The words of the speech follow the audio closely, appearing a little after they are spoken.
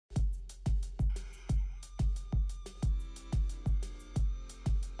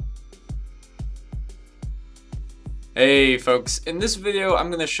Hey folks, in this video I'm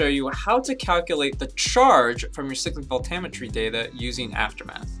going to show you how to calculate the charge from your cyclic voltammetry data using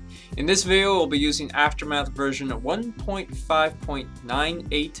Aftermath. In this video we'll be using Aftermath version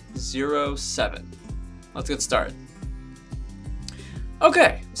 1.5.9807. Let's get started.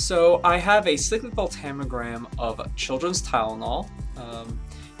 Okay, so I have a cyclic voltammogram of children's Tylenol,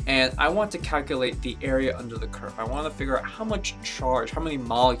 and I want to calculate the area under the curve. I want to figure out how much charge, how many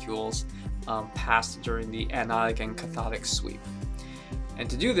molecules passed during the anodic and cathodic sweep. And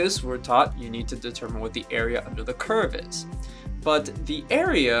to do this, we're taught you need to determine what the area under the curve is. But the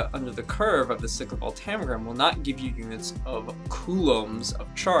area under the curve of the cyclic voltammogram will not give you units of coulombs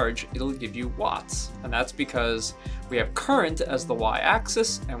of charge, it'll give you watts. And that's because we have current as the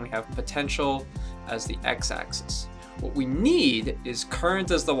y-axis and we have potential as the x-axis. What we need is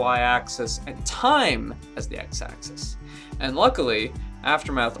current as the y-axis and time as the x-axis. And luckily,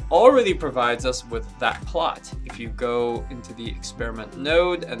 Aftermath already provides us with that plot. If you go into the experiment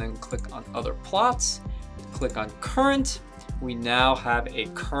node and then click on other plots, click on current, we now have a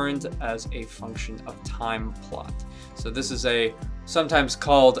current as a function of time plot. So this is sometimes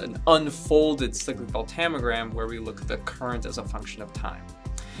called an unfolded cyclic voltammogram where we look at the current as a function of time.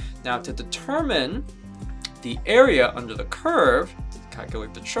 Now to determine the area under the curve, to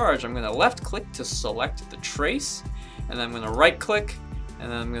calculate the charge, I'm going to left click to select the trace, and then I'm going to right click,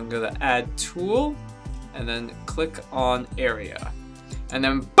 and then I'm going to go to add tool, and then click on area. And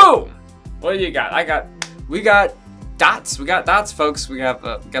then boom! What do you got? We got dots. We got dots, folks. We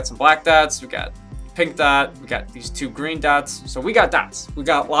got some black dots, we got pink dot, we got these two green dots. So we got dots. We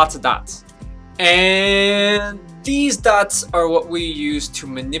got lots of dots. And these dots are what we use to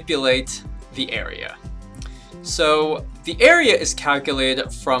manipulate the area. So the area is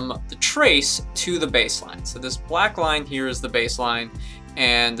calculated from the trace to the baseline. So this black line here is the baseline,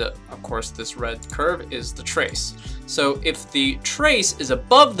 and of course this red curve is the trace. So if the trace is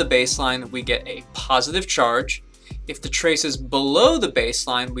above the baseline, we get a positive charge. If the trace is below the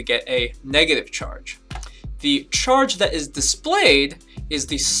baseline, we get a negative charge. The charge that is displayed is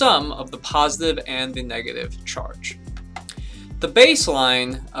the sum of the positive and the negative charge. The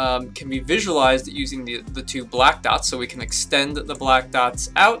baseline can be visualized using the two black dots, so we can extend the black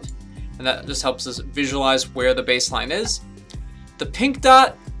dots out, and that just helps us visualize where the baseline is. The pink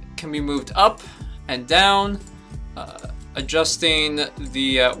dot can be moved up and down, adjusting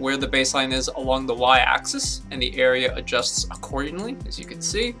where the baseline is along the y-axis, and the area adjusts accordingly, as you can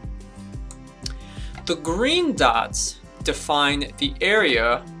see. The green dots define the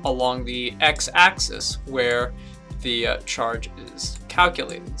area along the x-axis where the charge is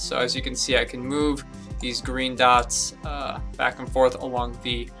calculated. So as you can see, I can move these green dots back and forth along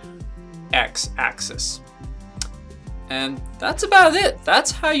the x-axis. And that's about it.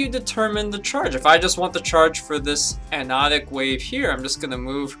 That's how you determine the charge. If I just want the charge for this anodic wave here, I'm just going to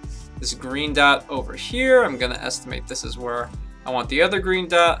move this green dot over here. I'm going to estimate this is where I want the other green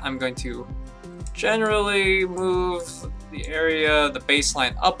dot. I'm going to generally move the area, the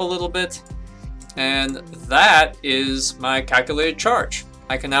baseline up a little bit. And that is my calculated charge.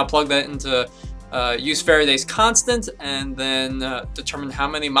 I can now plug that into use Faraday's constant and then determine how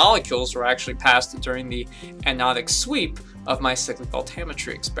many molecules were actually passed during the anodic sweep of my cyclic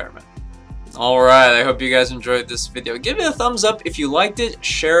voltammetry experiment. Alright, I hope you guys enjoyed this video. Give it a thumbs up if you liked it.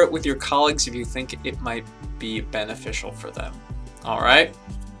 Share it with your colleagues if you think it might be beneficial for them. Alright,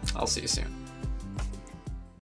 I'll see you soon.